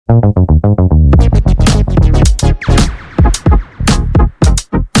Hello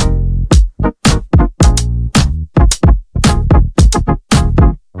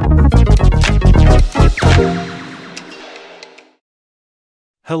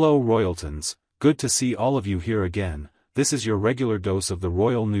Royaltons, good to see all of you here again. This is your regular dose of the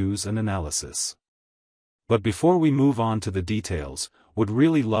royal news and analysis. But before we move on to the details, would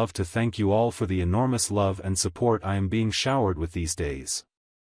really love to thank you all for the enormous love and support I am being showered with these days.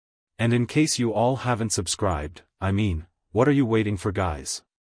 And in case you all haven't subscribed, what are you waiting for, guys?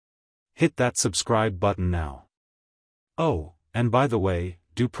 Hit that subscribe button now. Oh, and by the way,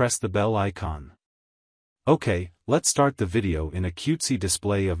 do press the bell icon. Okay, let's start the video. In a cutesy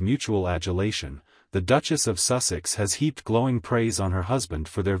display of mutual adulation, the Duchess of Sussex has heaped glowing praise on her husband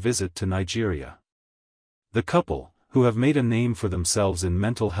for their visit to Nigeria. The couple, who have made a name for themselves in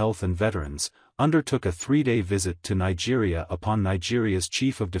mental health and veterans, undertook a 3-day visit to Nigeria upon Nigeria's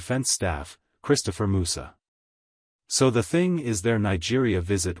Chief of Defense Staff, Christopher Musa. So the thing is, their Nigeria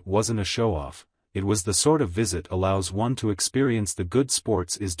visit wasn't a show-off, it was the sort of visit allows one to experience the good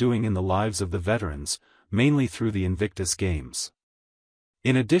sports is doing in the lives of the veterans, mainly through the Invictus Games.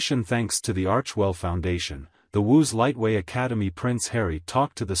 In addition, thanks to the Archwell Foundation, the WED Lightweight Academy, Prince Harry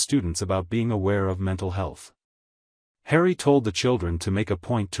talked to the students about being aware of mental health. Harry told the children to make a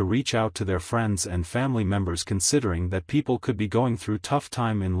point to reach out to their friends and family members, considering that people could be going through tough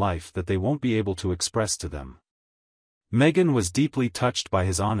time in life that they won't be able to express to them. Meghan was deeply touched by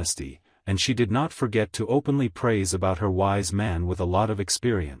his honesty, and she did not forget to openly praise about her wise man with a lot of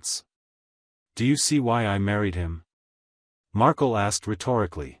experience. "Do you see why I married him?" Markle asked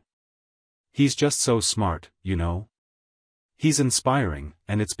rhetorically. "He's just so smart, you know. He's inspiring,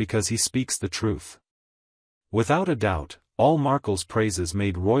 and it's because he speaks the truth." Without a doubt, all Markle's praises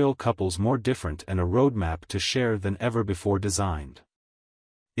made royal couples more different and a roadmap to share than ever before designed.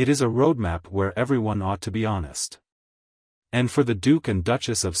 It is a roadmap where everyone ought to be honest. And for the Duke and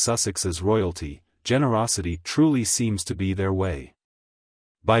Duchess of Sussex's royalty, generosity truly seems to be their way.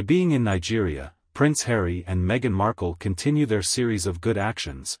 By being in Nigeria, Prince Harry and Meghan Markle continue their series of good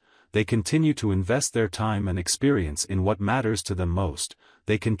actions. They continue to invest their time and experience in what matters to them most.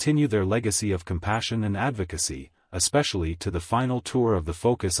 They continue their legacy of compassion and advocacy, especially to the final tour of the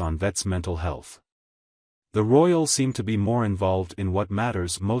focus on vets' mental health. The royals seem to be more involved in what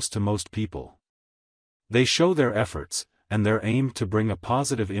matters most to most people. They show their efforts, and their aim to bring a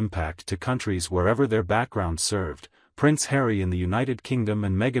positive impact to countries wherever their background served, Prince Harry in the United Kingdom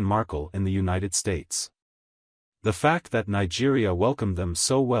and Meghan Markle in the United States. The fact that Nigeria welcomed them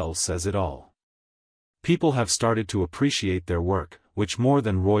so well says it all. People have started to appreciate their work, which more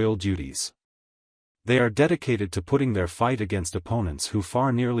than royal duties. They are dedicated to putting their fight against opponents who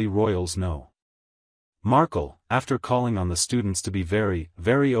far nearly royals know. Markle, after calling on the students to be very,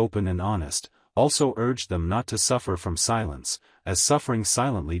 very open and honest, also urged them not to suffer from silence, as suffering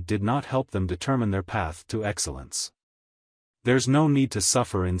silently did not help them determine their path to excellence. There's no need to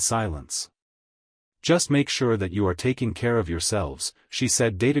suffer in silence. Just make sure that you are taking care of yourselves, she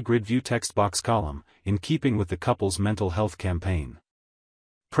said. Data Grid View text box column, in keeping with the couple's mental health campaign.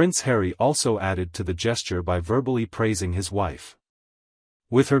 Prince Harry also added to the gesture by verbally praising his wife.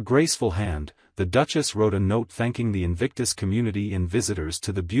 With her graceful hand, the Duchess wrote a note thanking the Invictus community and visitors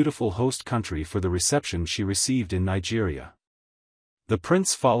to the beautiful host country for the reception she received in Nigeria. The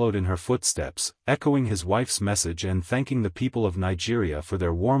prince followed in her footsteps, echoing his wife's message and thanking the people of Nigeria for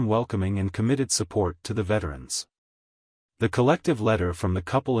their warm welcoming and committed support to the veterans. The collective letter from the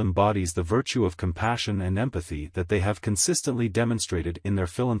couple embodies the virtue of compassion and empathy that they have consistently demonstrated in their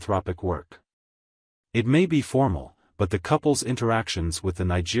philanthropic work. It may be formal, but the couple's interactions with the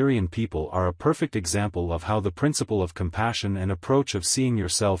Nigerian people are a perfect example of how the principle of compassion and approach of seeing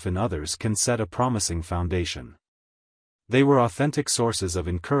yourself in others can set a promising foundation. They were authentic sources of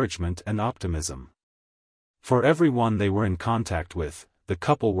encouragement and optimism. For everyone they were in contact with, the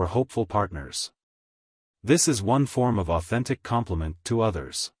couple were hopeful partners. This is one form of authentic compliment to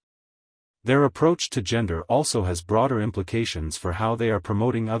others. Their approach to gender also has broader implications for how they are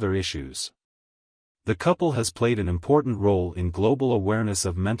promoting other issues. The couple has played an important role in global awareness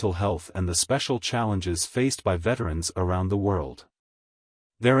of mental health and the special challenges faced by veterans around the world.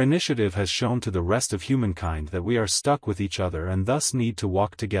 Their initiative has shown to the rest of humankind that we are stuck with each other and thus need to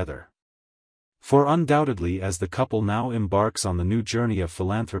walk together. For undoubtedly, as the couple now embarks on the new journey of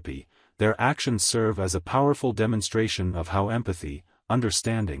philanthropy, their actions serve as a powerful demonstration of how empathy,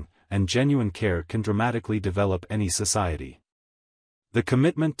 understanding, and genuine care can dramatically develop any society. The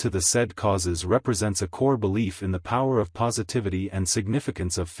commitment to the said causes represents a core belief in the power of positivity and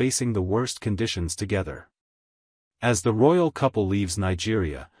significance of facing the worst conditions together. As the royal couple leaves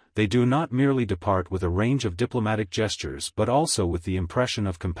Nigeria, they do not merely depart with a range of diplomatic gestures but also with the impression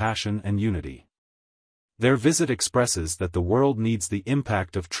of compassion and unity. Their visit expresses that the world needs the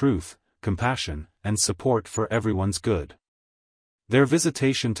impact of truth, compassion, and support for everyone's good. Their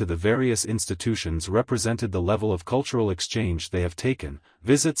visitation to the various institutions represented the level of cultural exchange they have taken.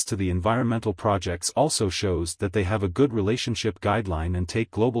 Visits to the environmental projects also shows that they have a good relationship guideline and take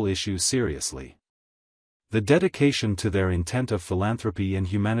global issues seriously. The dedication to their intent of philanthropy and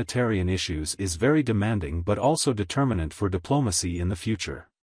humanitarian issues is very demanding but also determinant for diplomacy in the future.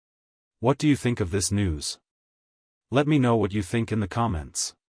 What do you think of this news? Let me know what you think in the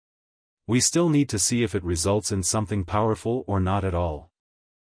comments. We still need to see if it results in something powerful or not at all.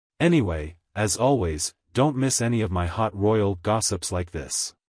 Anyway, as always, don't miss any of my hot royal gossips like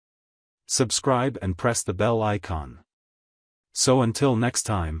this. Subscribe and press the bell icon. So until next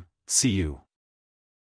time, see you.